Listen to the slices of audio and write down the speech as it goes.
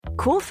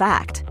Cool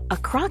fact, a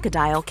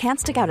crocodile can't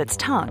stick out its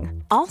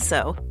tongue.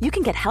 Also, you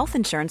can get health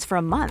insurance for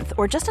a month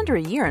or just under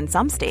a year in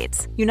some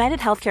states. United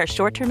Healthcare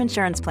short-term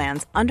insurance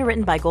plans,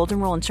 underwritten by Golden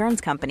Rule Insurance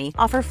Company,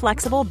 offer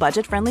flexible,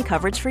 budget-friendly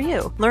coverage for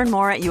you. Learn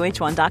more at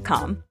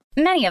uh1.com.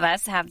 Many of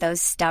us have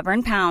those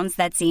stubborn pounds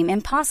that seem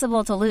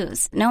impossible to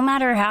lose, no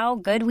matter how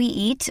good we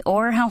eat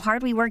or how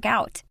hard we work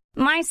out.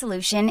 My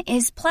solution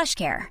is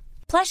PlushCare.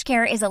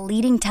 PlushCare is a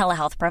leading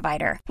telehealth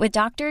provider with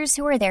doctors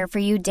who are there for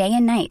you day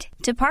and night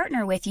to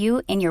partner with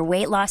you in your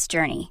weight loss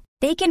journey.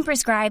 They can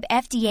prescribe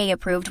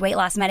FDA-approved weight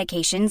loss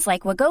medications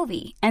like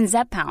Wegovy and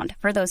Zepbound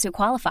for those who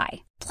qualify.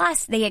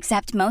 Plus, they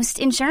accept most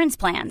insurance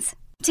plans.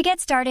 To get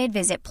started,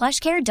 visit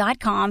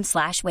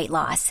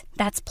plushcare.com/weightloss.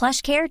 That's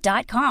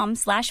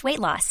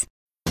plushcare.com/weightloss.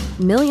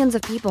 Millions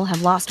of people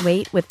have lost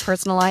weight with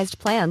personalized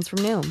plans from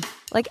Noom.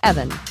 Like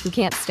Evan, who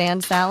can't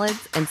stand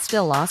salads and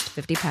still lost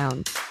 50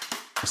 pounds.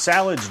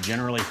 Salads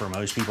generally for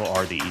most people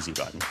are the easy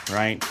button,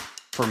 right?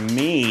 For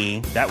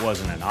me, that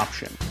wasn't an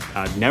option.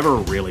 I never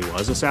really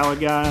was a salad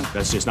guy.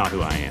 That's just not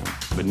who I am.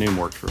 But Noom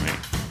worked for me.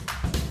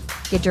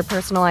 Get your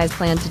personalized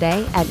plan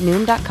today at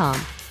Noom.com.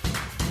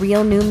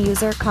 Real Noom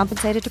user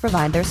compensated to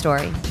provide their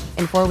story.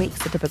 In 4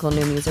 weeks, the typical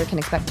Noom user can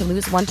expect to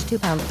lose 1 to 2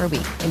 pounds per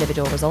week.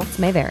 Individual results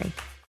may vary.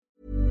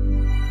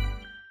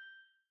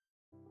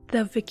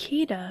 The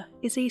Vaquita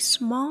is a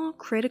small,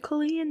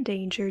 critically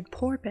endangered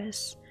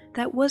porpoise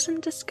that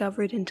wasn't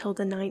discovered until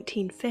the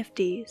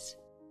 1950s.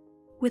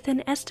 With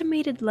an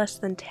estimated less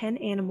than 10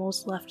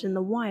 animals left in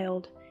the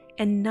wild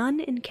and none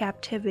in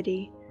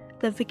captivity,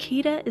 the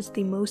vaquita is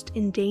the most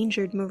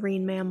endangered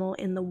marine mammal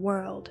in the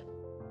world.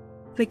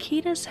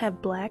 Vaquitas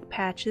have black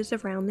patches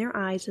around their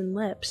eyes and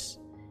lips,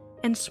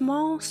 and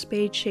small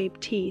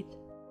spade-shaped teeth.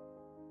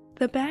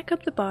 The back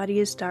of the body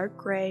is dark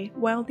gray,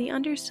 while the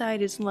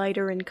underside is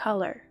lighter in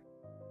color.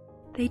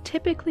 They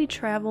typically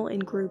travel in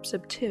groups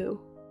of 2.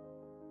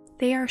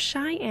 They are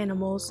shy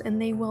animals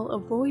and they will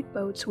avoid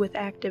boats with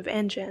active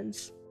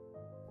engines.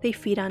 They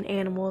feed on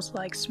animals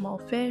like small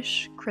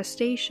fish,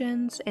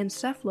 crustaceans, and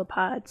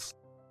cephalopods.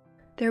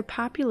 Their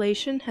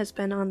population has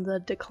been on the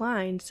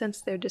decline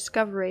since their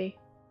discovery.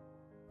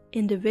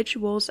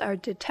 Individuals are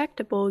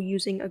detectable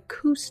using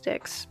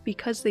acoustics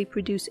because they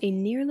produce a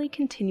nearly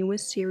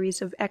continuous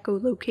series of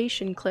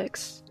echolocation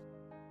clicks.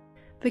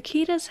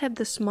 Vaquitas have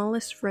the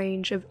smallest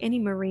range of any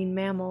marine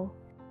mammal.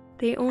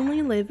 They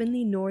only live in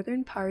the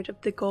northern part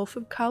of the Gulf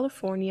of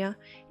California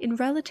in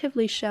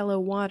relatively shallow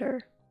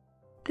water.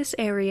 This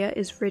area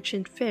is rich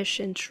in fish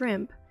and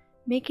shrimp,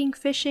 making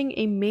fishing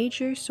a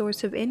major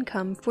source of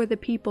income for the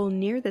people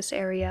near this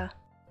area,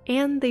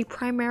 and they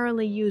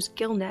primarily use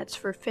gill nets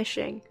for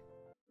fishing.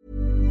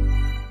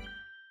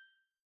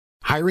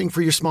 Hiring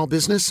for your small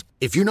business?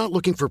 If you're not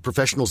looking for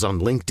professionals on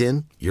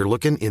LinkedIn, you're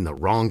looking in the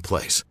wrong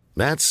place.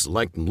 That's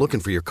like looking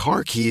for your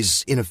car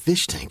keys in a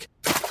fish tank.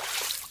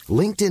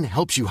 LinkedIn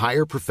helps you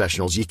hire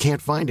professionals you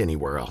can't find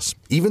anywhere else,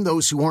 even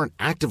those who aren't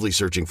actively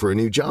searching for a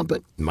new job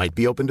but might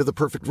be open to the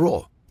perfect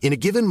role. In a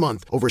given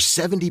month, over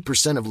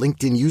 70% of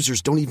LinkedIn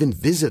users don't even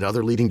visit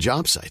other leading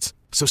job sites.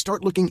 So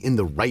start looking in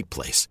the right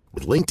place.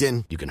 With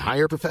LinkedIn, you can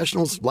hire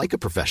professionals like a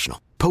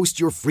professional.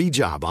 Post your free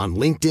job on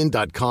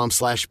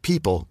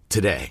linkedin.com/people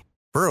today.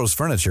 Burrow's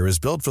furniture is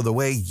built for the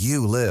way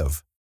you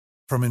live.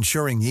 From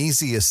ensuring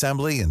easy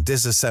assembly and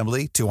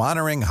disassembly to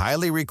honoring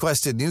highly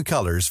requested new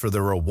colors for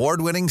their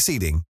award-winning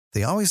seating,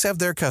 they always have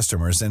their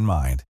customers in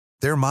mind.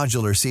 Their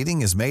modular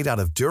seating is made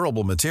out of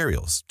durable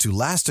materials to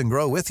last and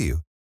grow with you.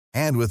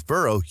 And with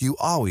Burrow, you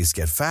always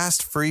get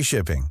fast, free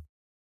shipping.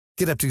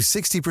 Get up to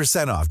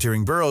 60% off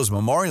during Burrow's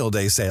Memorial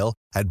Day sale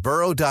at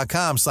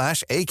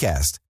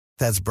burrow.com/ACAST.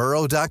 That's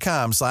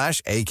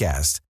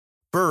burrow.com/ACAST.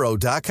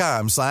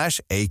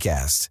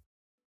 burrow.com/ACAST.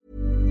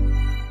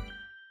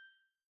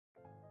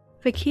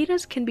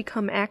 Vaquitas can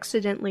become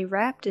accidentally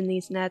wrapped in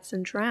these nets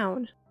and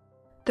drown.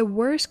 The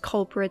worst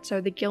culprits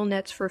are the gill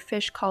nets for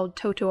fish called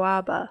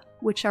totoaba,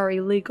 which are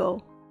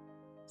illegal.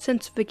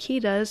 Since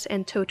vaquitas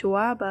and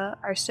totoaba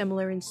are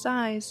similar in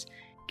size,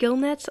 gill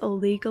nets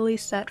illegally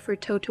set for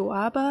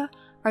totoaba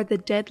are the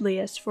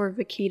deadliest for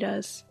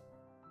vaquitas.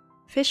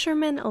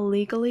 Fishermen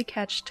illegally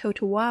catch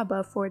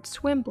totoaba for its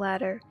swim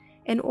bladder,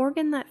 an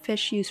organ that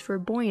fish use for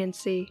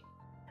buoyancy,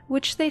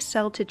 which they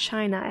sell to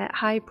China at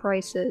high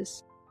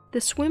prices. The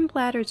swim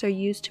bladders are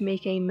used to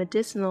make a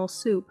medicinal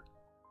soup.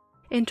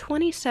 In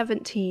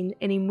 2017,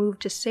 in a move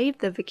to save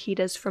the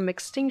vaquitas from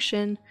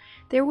extinction,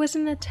 there was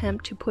an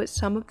attempt to put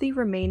some of the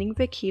remaining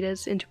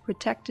vaquitas into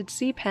protected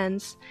sea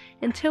pens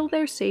until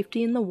their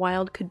safety in the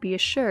wild could be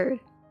assured.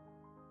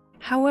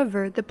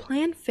 However, the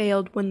plan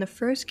failed when the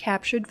first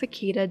captured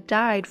vaquita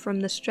died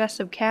from the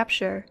stress of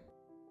capture.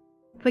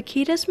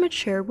 Vaquitas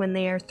mature when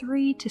they are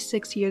 3 to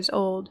 6 years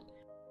old.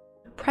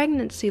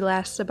 Pregnancy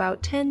lasts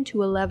about 10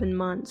 to 11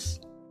 months.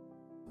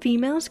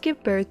 Females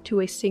give birth to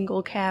a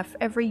single calf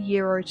every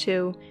year or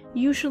two,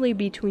 usually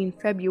between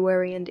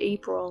February and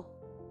April.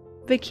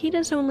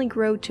 Vaquitas only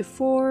grow to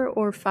 4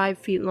 or 5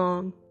 feet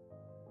long.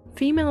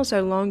 Females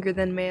are longer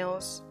than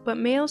males, but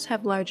males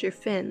have larger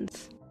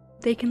fins.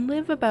 They can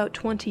live about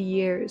 20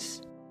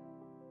 years.